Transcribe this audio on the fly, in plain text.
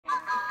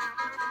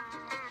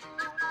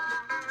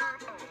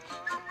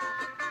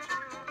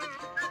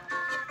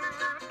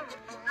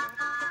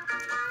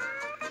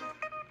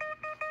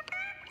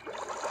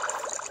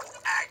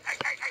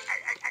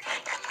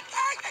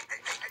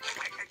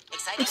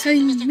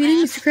Exciting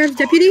meeting, Mr. Krabs'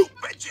 deputy?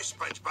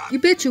 You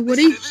betcha,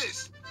 Woody.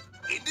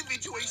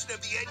 Individuation of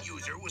the end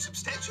user will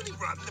substantially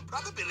broaden the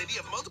probability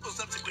of multiple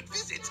subsequent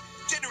visits,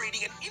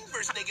 generating an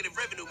inverse negative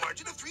revenue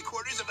margin of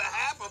 0.75%.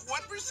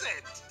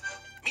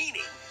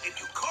 Meaning,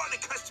 if you call the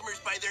customers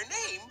by their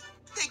name,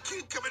 they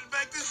keep coming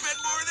back to spend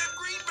more of their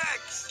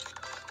greenbacks.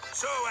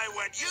 So I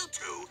want you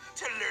two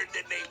to learn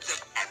the names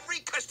of every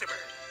customer.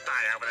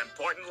 I have an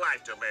important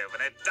life to live,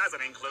 and it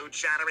doesn't include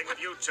chattering with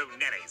you two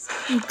ninnies.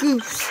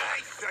 Goofs. I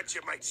thought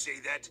you might say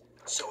that,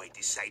 so I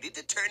decided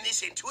to turn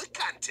this into a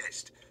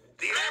contest.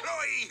 The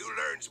employee who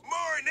learns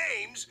more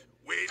names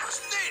wins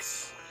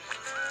this.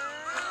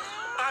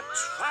 A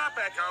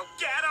tropical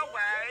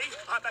getaway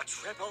on the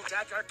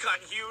triple-decker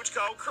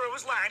Huge-Go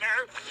cruise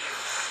liner.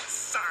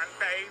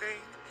 Sunbathing,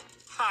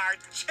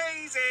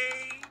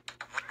 heart-chasing,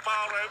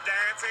 ballroom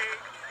dancing.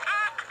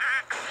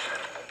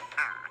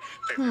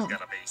 This is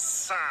gonna be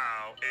so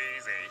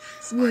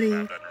easy. Woody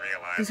doesn't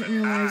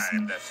realize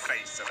I'm the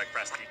face of the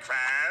Krusty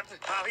Krab.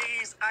 While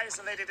he's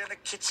isolated in the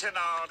kitchen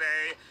all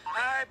day,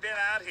 I've been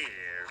out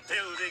here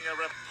building a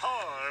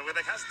rapport with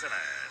the customer.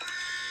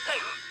 Hey,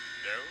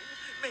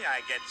 may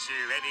I get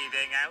you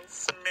anything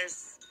else,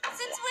 miss? Since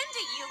when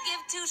do you give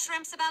two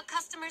shrimps about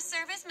customer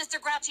service, Mr.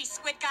 Grouchy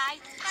Squid Guy?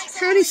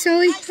 Howdy,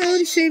 Sully.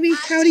 Howdy, Shavy.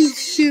 Howdy,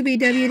 Shooby,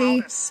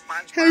 deputy.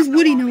 How does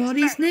Woody know all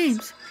these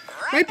names?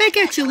 Right back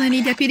at you,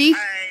 Lenny, deputy.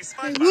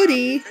 Hey,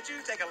 Woody. Could you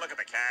take a look at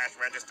the cash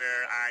register?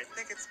 I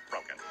think it's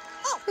broken.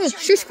 Oh,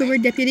 sure,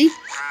 Squidward, deputy.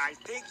 I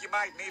think you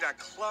might need a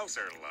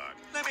closer look.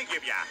 Let me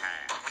give you a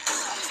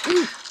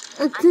hand.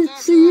 I can't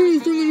see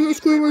anything in here,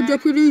 Squidward,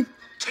 deputy.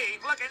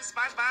 Keep looking,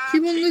 SpongeBob.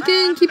 Keep on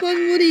looking, keep on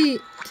Woody.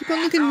 Keep on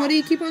looking,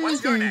 Woody, keep on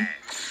What's your looking. name?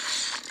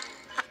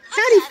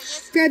 Howdy,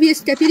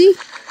 Grabbius, deputy.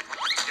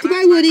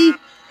 Goodbye, Woody.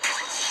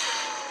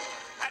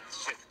 That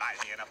should buy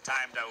me enough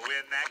time to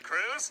win that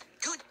cruise.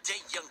 Good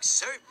day, young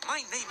sir. My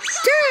name is...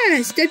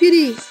 Yes,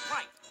 deputy.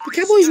 Right. The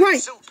cowboy's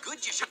right. So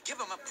good you should give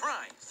him a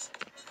prize.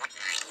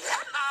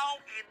 How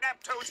in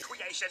Neptune's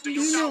creation do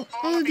You you know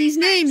all of these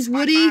names,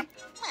 Woody.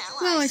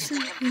 Well, I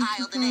simply simply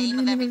compiled the name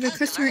of every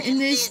customer in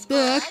this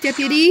book, Thanks,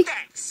 deputy.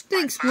 SpongeBob.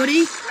 Thanks, Woody.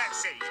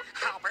 Let's see.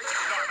 Albert,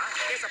 Norma,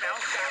 Isabel,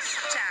 Gus,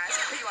 Jazz,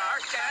 Pilar,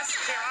 Dennis,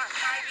 Kira,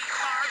 Ivy,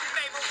 Mark,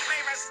 Mabel,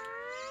 Mavis.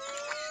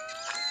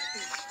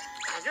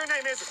 Your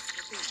name is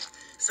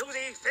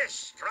Susie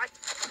Fish, correct?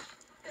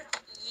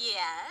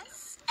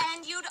 Yes.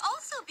 And you'd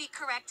also be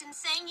correct in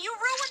saying you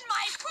ruined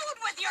my food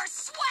with your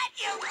sweat,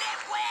 you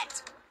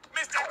nitwit!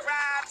 Mr.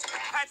 Krabs,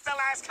 that's the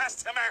last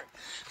customer.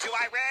 Do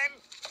I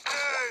win?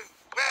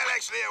 Well,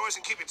 actually, I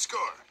wasn't keeping score.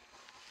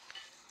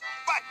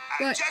 But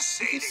I But just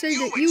say you that say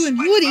that and you and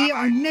SpongeBob Woody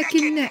are neck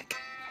and neck.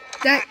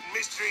 That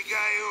mystery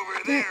guy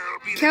over there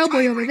will be the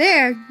cowboy over tiebreaker.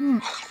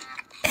 there.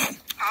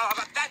 Oh,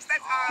 but that's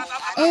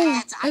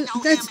Oh,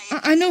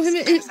 I know him.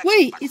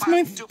 Wait, it's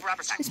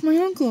my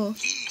uncle.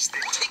 He's the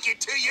ticket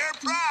to your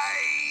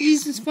prize.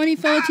 He's this funny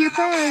fella to your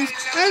prize.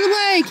 Out of the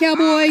way,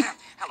 cowboy.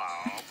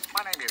 Hello,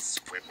 my name is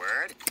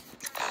Squidward.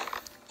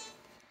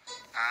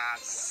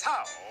 So,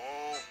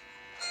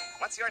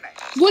 what's your name?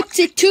 What's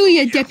it to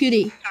you,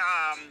 deputy?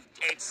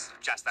 It's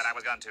just that I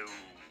was going to,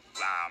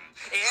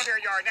 enter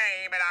your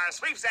name in our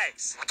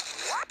sweepstakes.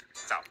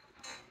 So,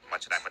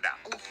 what should I put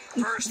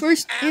down?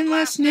 First and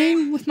last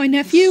name with my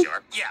nephew?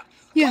 Sure. Yeah.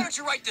 Yeah. Why don't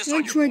you write this Why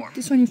on don't your you form? write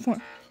this on your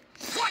form?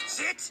 What's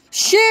it?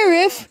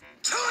 Sheriff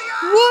To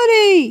ya?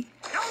 Woody!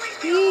 Don't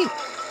leave me alone.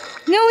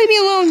 Now leave me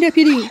alone,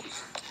 deputy.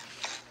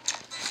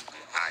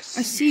 I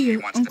I see your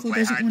wants to uncle play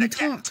doesn't hard want to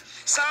get. talk.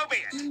 So be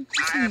it.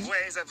 I have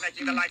ways of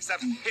making the likes of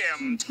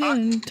him talk.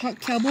 Talk,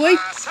 cowboy.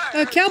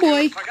 Sir, Cowboy.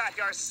 you forgot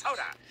your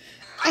soda.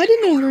 I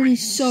didn't order any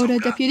soda,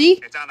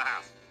 deputy. It's on the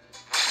house.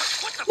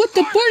 What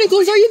the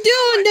barnacles are you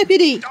doing,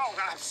 deputy? Oh,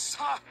 I'm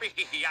sorry.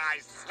 I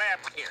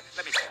slept here.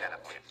 Let me set that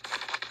up for you.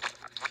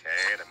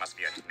 Okay, there must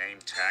be a name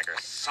tag or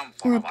some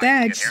form Or a of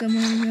badge ID in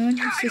here. somewhere on.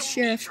 It I says don't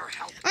sheriff. need your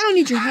help. I don't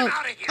need your help.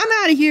 outta here. I'm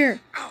out of here.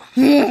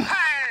 Hey,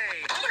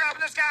 look up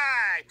in the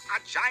sky. A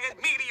giant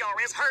meteor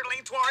is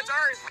hurtling towards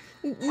Earth.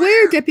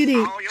 Where, deputy?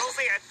 Oh, you'll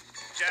see it.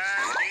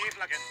 Just keep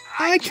looking.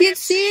 I can't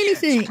see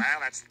anything. Well,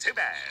 that's too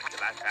bad, till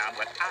I found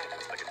what I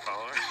was looking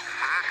for.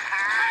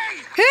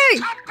 Hey,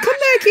 come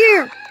back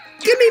here.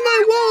 Give me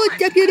my wallet,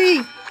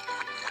 deputy.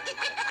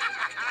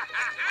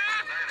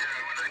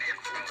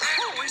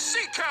 Holy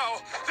sea cow!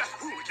 That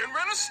hooligan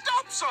ran a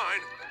stop sign.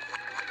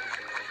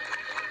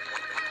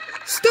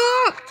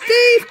 Stop,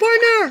 thief,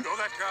 partner. Know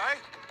that guy?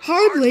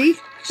 Hardly.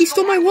 He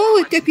stole my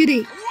wallet,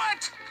 deputy.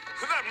 What?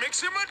 That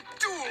makes him a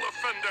dual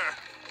offender.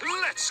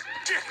 Let's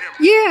get him.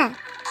 Yeah.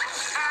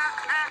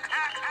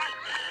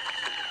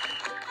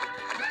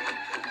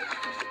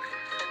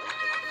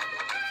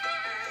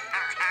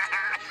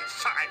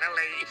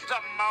 Finally, the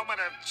moment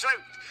of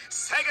truth.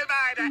 Say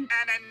goodbye to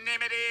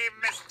anonymity,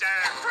 mister.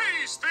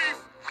 Freeze, thief!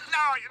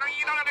 No,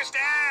 you don't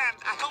understand.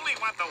 I only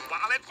want the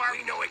wallet for...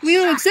 We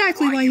know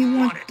exactly why you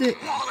want the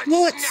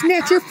wallet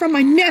snatcher from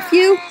my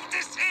nephew.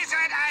 This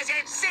isn't as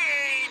it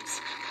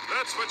seems.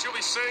 That's what you'll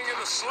be saying in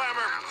the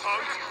slammer,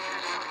 punk.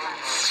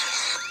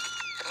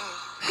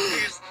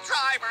 his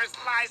driver's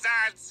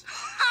license.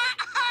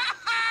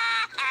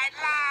 At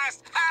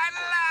last, at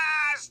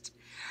last.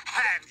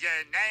 And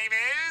your name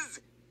is?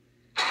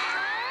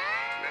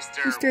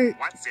 Mr.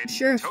 What's it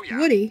Sheriff to ya?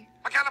 Woody.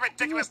 What kind of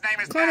ridiculous name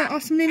is What kind that? of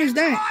awesome name is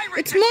that?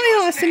 It's my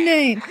ridiculous awesome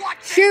name!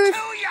 What's it Sheriff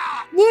to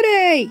ya?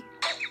 Woody!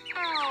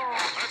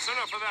 That's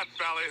enough of that,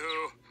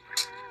 ballyhoo.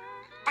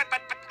 But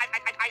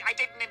I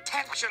didn't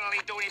intentionally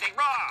do anything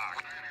wrong.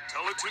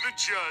 Tell it to the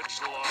judge,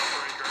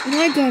 lawbreaker. And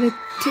I gotta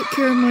take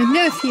care of my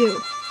nephew.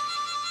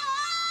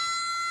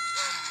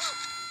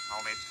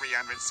 Only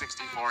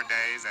 364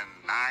 days and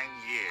 9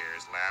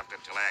 years left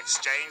until I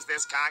exchange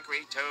this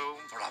concrete tomb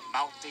for a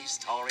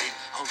multi-storied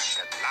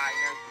ocean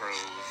liner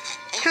cruise.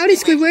 Howdy,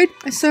 Squidward.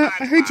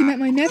 I heard you met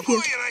my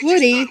nephew,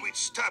 Woody.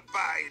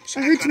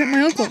 I heard you met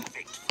my uncle.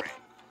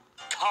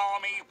 Call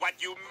me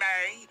what you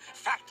may.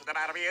 Fact of the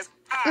matter is,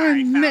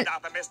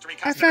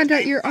 I found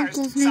out your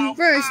uncle's name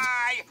first.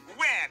 I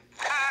win.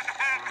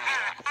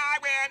 I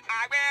win.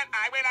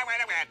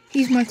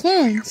 He's my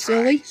clone,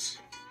 silly.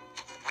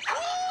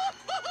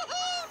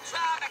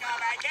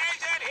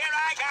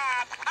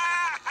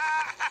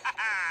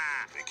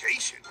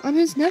 Vacation? I'm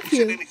his Said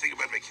nephew. anything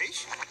about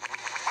vacation?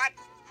 What?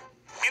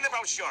 In the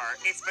brochure,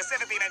 it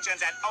specifically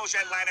mentions an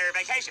ocean liner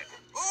vacation.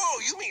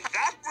 Oh, you mean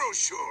that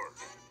brochure?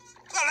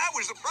 Well, that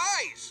was the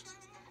prize.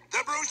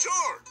 The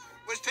brochure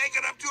was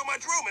taken up to a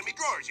much room in me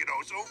drawers, you know,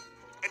 so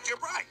it's your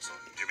prize.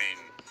 You mean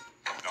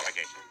no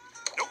vacation?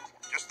 Nope,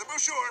 just the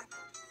brochure.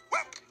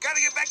 Well,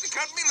 gotta get back to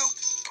counting me loot.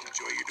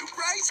 Enjoy your new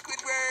prize,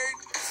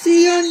 Squidward.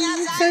 See you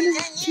on 10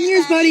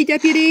 years, buddy,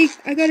 deputy.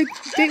 I got a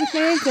date with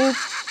my uncle.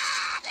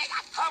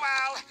 Oh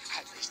well,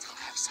 at least I'll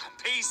have some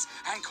peace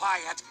and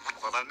quiet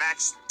for the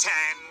next 10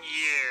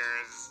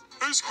 years.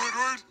 Hey,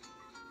 Squidward.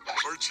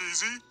 Or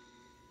Cheesy.